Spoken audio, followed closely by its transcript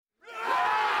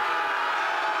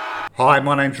Hi,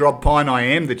 my name's Rob Pine. I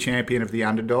am the champion of the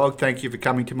underdog. Thank you for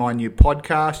coming to my new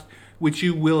podcast, which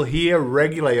you will hear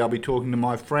regularly. I'll be talking to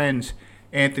my friends,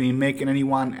 Anthony, Mick, and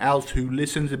anyone else who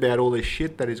listens about all this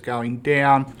shit that is going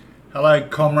down. Hello,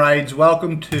 comrades.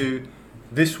 Welcome to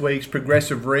this week's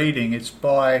Progressive Reading. It's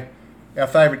by our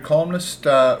favourite columnist,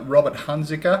 Robert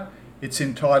Hunziker. It's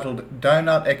entitled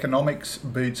Donut Economics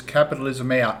Boots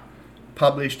Capitalism Out,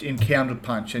 published in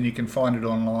Counterpunch, and you can find it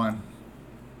online.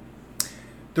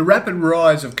 The rapid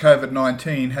rise of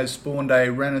COVID-19 has spawned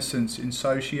a renaissance in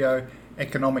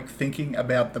socio-economic thinking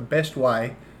about the best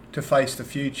way to face the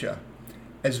future,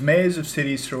 as mayors of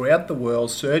cities throughout the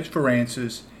world search for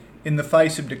answers in the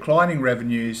face of declining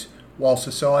revenues while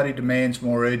society demands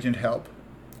more urgent help.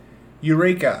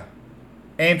 Eureka!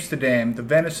 Amsterdam, the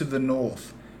Venice of the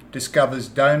North, discovers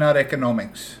donut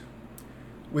economics.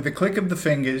 With a click of the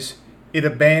fingers, it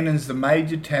abandons the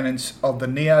major tenets of the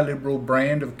neoliberal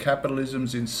brand of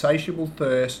capitalism's insatiable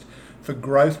thirst for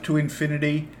growth to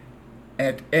infinity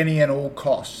at any and all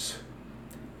costs.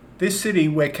 This city,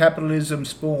 where capitalism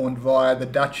spawned via the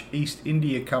Dutch East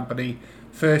India Company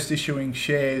first issuing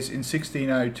shares in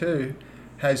 1602,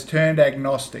 has turned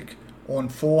agnostic on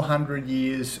 400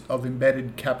 years of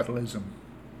embedded capitalism.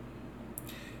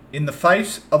 In the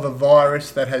face of a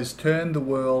virus that has turned the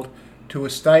world to a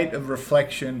state of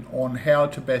reflection on how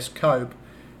to best cope,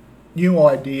 new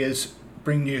ideas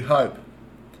bring new hope.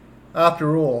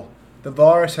 After all, the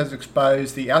virus has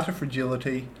exposed the utter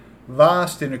fragility,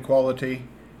 vast inequality,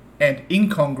 and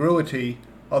incongruity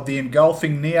of the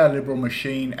engulfing neoliberal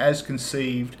machine as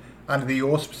conceived under the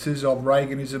auspices of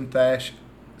Reaganism,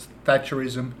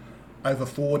 Thatcherism over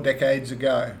 4 decades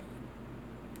ago.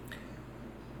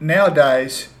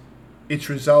 Nowadays, its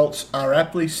results are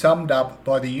aptly summed up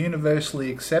by the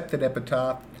universally accepted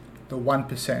epitaph, the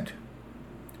 1%.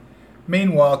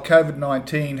 Meanwhile,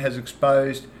 COVID-19 has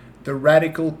exposed the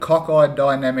radical cockeyed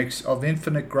dynamics of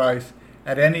infinite growth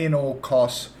at any and all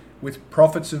costs, with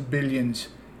profits of billions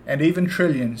and even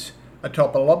trillions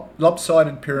atop a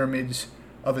lopsided pyramids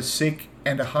of a sick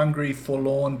and a hungry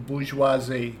forlorn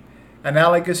bourgeoisie,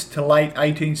 analogous to late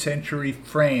 18th century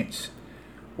France,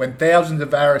 when thousands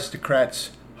of aristocrats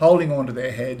holding on to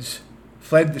their heads,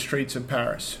 fled the streets of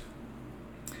Paris.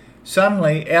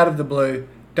 Suddenly, out of the blue,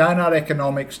 donut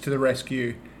economics to the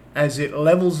rescue, as it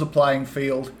levels the playing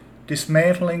field,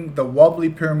 dismantling the wobbly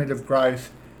pyramid of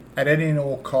growth at any and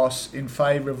all costs in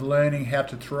favour of learning how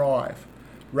to thrive,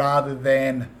 rather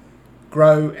than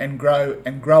grow and grow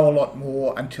and grow a lot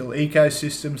more until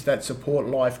ecosystems that support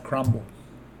life crumble.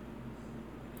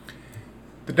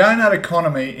 The donut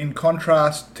economy, in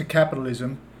contrast to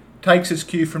capitalism, takes its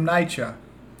cue from nature.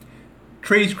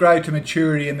 Trees grow to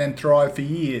maturity and then thrive for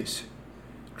years.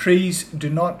 Trees do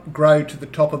not grow to the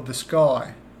top of the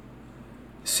sky.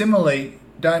 Similarly,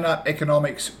 donut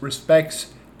economics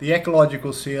respects the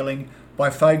ecological ceiling by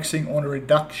focusing on a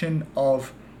reduction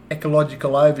of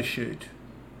ecological overshoot.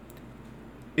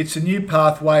 It's a new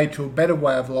pathway to a better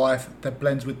way of life that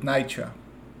blends with nature.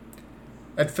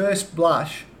 At first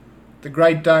blush, the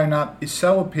Great Donut is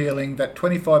so appealing that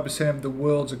 25% of the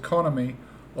world's economy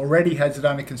already has it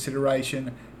under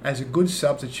consideration as a good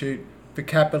substitute for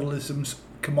capitalism's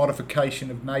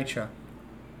commodification of nature.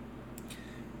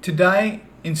 Today,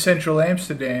 in central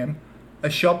Amsterdam, a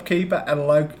shopper at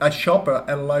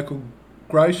a local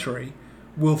grocery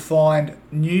will find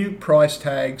new price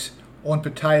tags on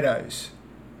potatoes,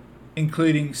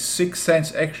 including 6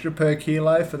 cents extra per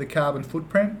kilo for the carbon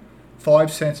footprint,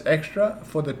 5 cents extra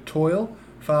for the toil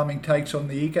farming takes on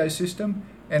the ecosystem,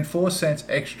 and 4 cents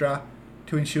extra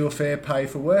to ensure fair pay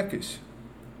for workers.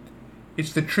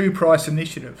 It's the True Price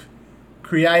Initiative,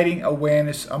 creating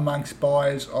awareness amongst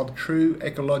buyers of true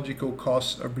ecological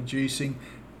costs of producing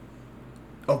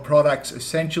of products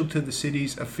essential to the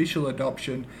city's official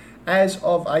adoption as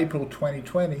of April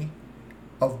 2020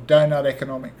 of donut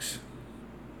economics.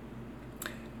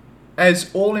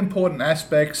 As all important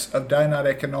aspects of donut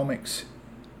economics,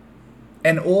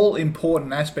 an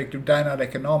all-important aspect of donut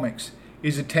economics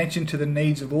is attention to the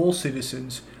needs of all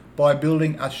citizens by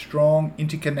building a strong,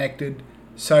 interconnected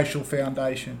social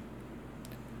foundation.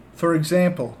 For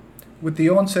example, with the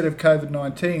onset of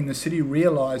COVID-19, the city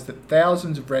realised that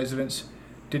thousands of residents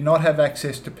did not have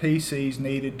access to PCs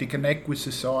needed to connect with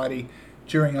society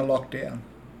during a lockdown.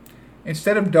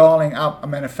 Instead of dialing up a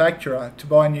manufacturer to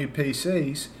buy new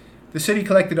PCs, the city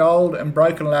collected old and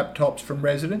broken laptops from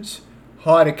residents,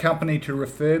 hired a company to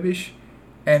refurbish,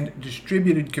 and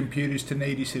distributed computers to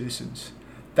needy citizens.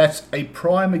 That's a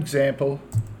prime example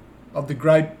of the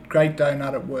great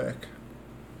donut at work.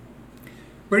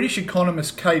 British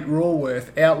economist Kate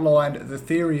Raworth outlined the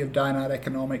theory of donut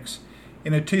economics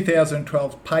in a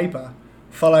 2012 paper,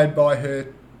 followed by her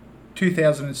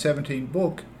 2017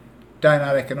 book,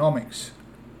 Donut Economics.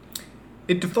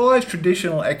 It defies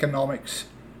traditional economics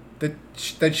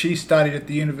that she studied at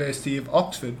the University of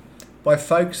Oxford by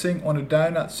focusing on a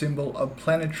donut symbol of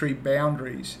planetary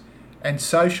boundaries and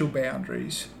social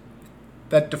boundaries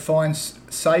that defines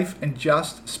safe and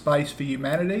just space for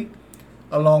humanity,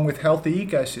 along with healthy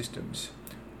ecosystems,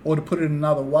 or to put it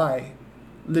another way,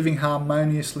 living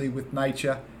harmoniously with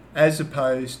nature as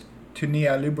opposed to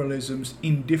neoliberalism's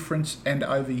indifference and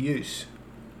overuse.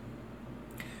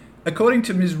 According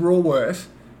to Ms. Raworth,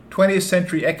 20th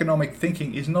century economic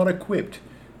thinking is not equipped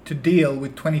to deal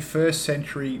with 21st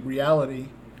century reality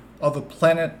of a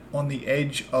planet on the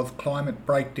edge of climate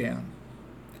breakdown.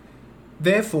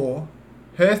 Therefore,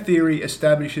 her theory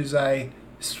establishes a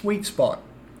sweet spot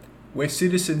where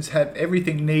citizens have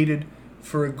everything needed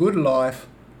for a good life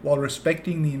while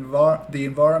respecting the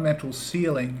environmental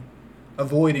ceiling,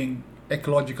 avoiding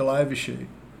ecological overshoot,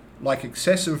 like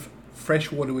excessive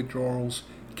freshwater withdrawals,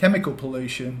 chemical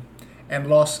pollution, and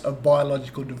loss of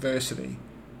biological diversity,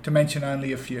 to mention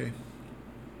only a few.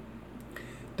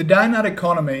 The donut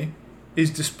economy is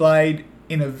displayed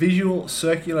in a visual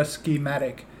circular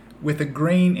schematic with a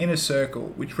green inner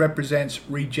circle which represents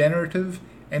regenerative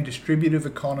and distributive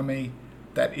economy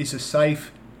that is a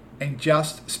safe and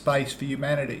just space for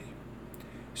humanity,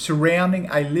 surrounding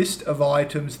a list of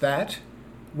items that,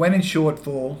 when in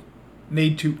shortfall,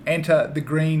 need to enter the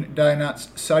Green Donut's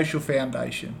social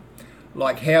foundation,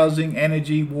 like housing,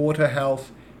 energy, water,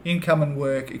 health, income and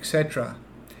work, etc.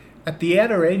 At the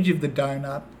outer edge of the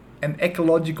donut, an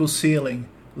ecological ceiling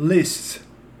lists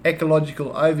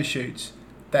ecological overshoots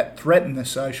that threaten the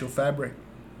social fabric.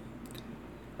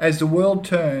 As the world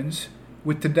turns,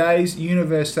 with today's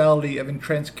universality of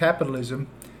entrenched capitalism,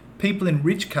 people in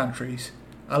rich countries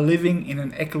are living in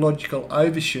an ecological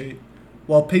overshoot,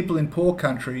 while people in poor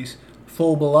countries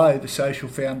fall below the social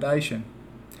foundation.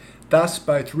 Thus,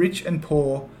 both rich and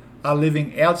poor are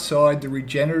living outside the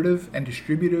regenerative and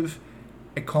distributive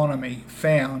economy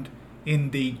found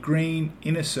in the green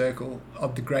inner circle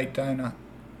of the Great Donut.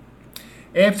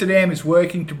 Amsterdam is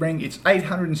working to bring its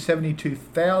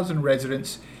 872,000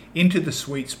 residents into the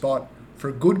sweet spot for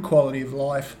a good quality of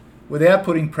life without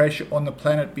putting pressure on the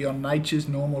planet beyond nature's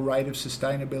normal rate of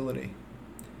sustainability.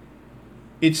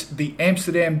 It's the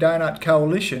Amsterdam Donut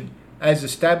Coalition, as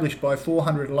established by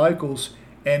 400 locals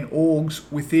and orgs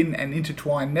within an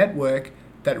intertwined network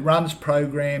that runs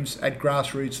programs at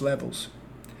grassroots levels.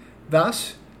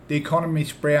 Thus, the economy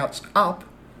sprouts up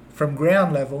from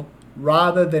ground level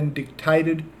rather than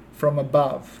dictated from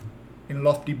above in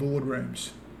lofty boardrooms.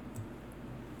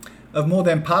 Of more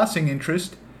than passing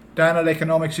interest, donut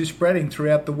economics is spreading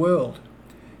throughout the world.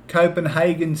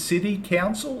 Copenhagen City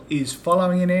Council is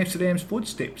following in Amsterdam's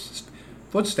footsteps.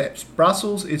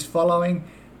 Brussels is following,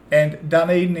 and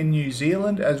Dunedin in New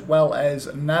Zealand, as well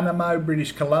as Nanaimo,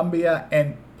 British Columbia,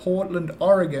 and Portland,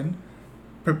 Oregon,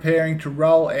 preparing to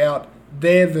roll out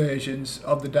their versions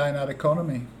of the donut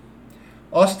economy.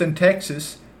 Austin,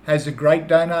 Texas, has a Great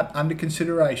Donut under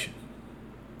consideration.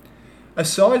 A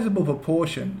sizable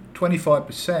proportion,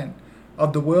 25%,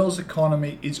 of the world's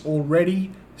economy is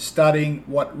already studying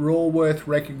what Raworth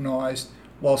recognised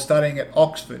while studying at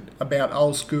Oxford about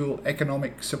old school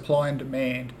economic supply and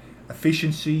demand,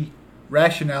 efficiency,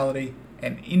 rationality,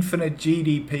 and infinite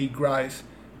GDP growth,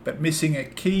 but missing a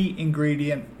key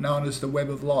ingredient known as the web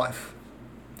of life.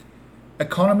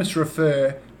 Economists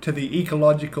refer to the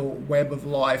ecological web of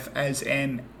life as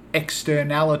an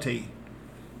externality.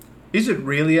 Is it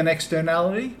really an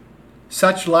externality?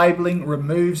 Such labelling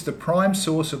removes the prime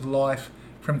source of life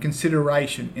from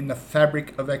consideration in the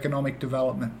fabric of economic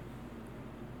development.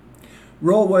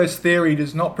 Raworth's theory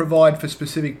does not provide for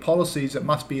specific policies that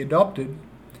must be adopted.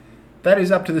 That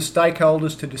is up to the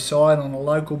stakeholders to decide on a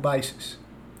local basis.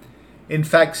 In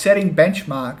fact, setting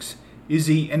benchmarks is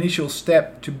the initial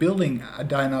step to building a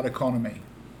donut economy.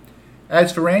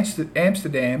 As for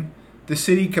Amsterdam, the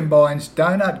city combines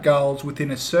donut goals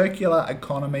within a circular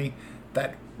economy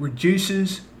that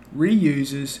reduces,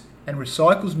 reuses, and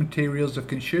recycles materials of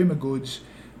consumer goods,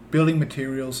 building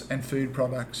materials, and food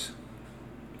products.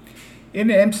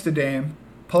 In Amsterdam,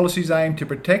 policies aim to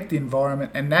protect the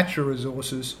environment and natural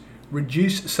resources,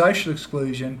 reduce social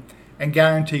exclusion, and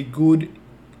guarantee good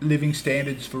living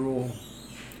standards for all.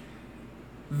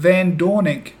 Van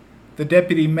Doornik, the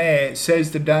deputy mayor,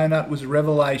 says the donut was a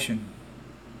revelation.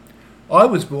 I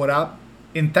was brought up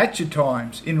in Thatcher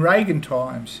times, in Reagan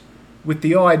times, with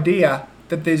the idea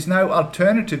that there's no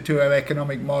alternative to our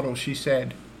economic model, she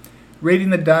said. Reading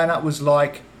the donut was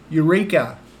like,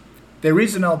 Eureka! There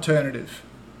is an alternative.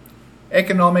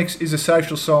 Economics is a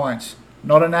social science,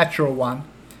 not a natural one.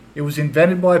 It was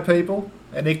invented by people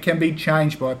and it can be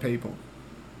changed by people.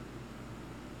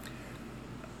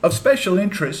 Of special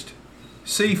interest,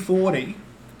 C40,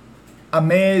 a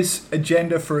mayor's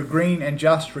agenda for a green and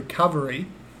just recovery,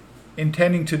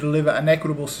 intending to deliver an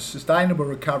equitable, sustainable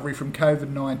recovery from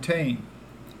COVID-19.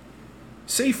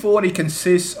 C40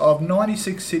 consists of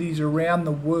 96 cities around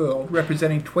the world,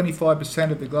 representing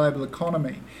 25% of the global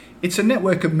economy. It's a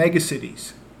network of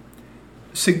megacities.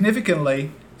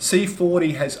 Significantly,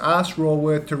 C40 has asked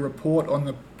Rawworth to report on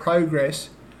the progress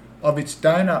of its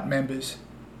donut members,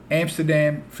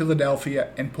 Amsterdam, Philadelphia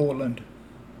and Portland.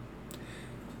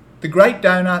 The Great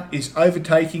Donut is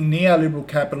overtaking neoliberal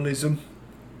capitalism.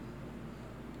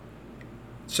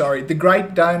 The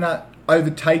Great Donut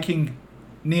overtaking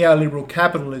neoliberal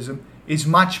capitalism is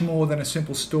much more than a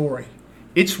simple story.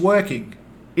 It's working.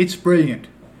 It's brilliant.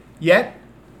 Yet,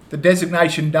 the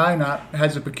designation donut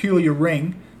has a peculiar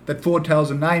ring that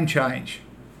foretells a name change.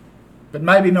 But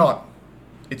maybe not.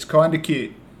 It's kind of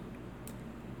cute.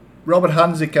 Robert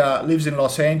Hunziker lives in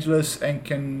Los Angeles and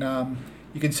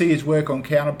you can see his work on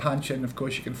Counterpunch, and of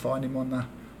course you can find him on the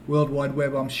World Wide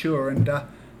Web, I'm sure. And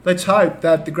let's hope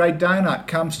that the Great Donut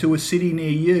comes to a city near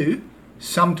you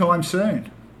sometime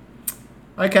soon.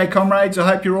 Okay, comrades, I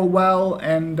hope you're all well,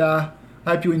 and I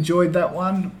hope you enjoyed that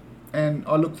one. And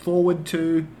I look forward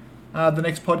to the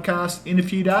next podcast in a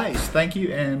few days. Thank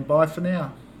you, and bye for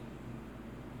now.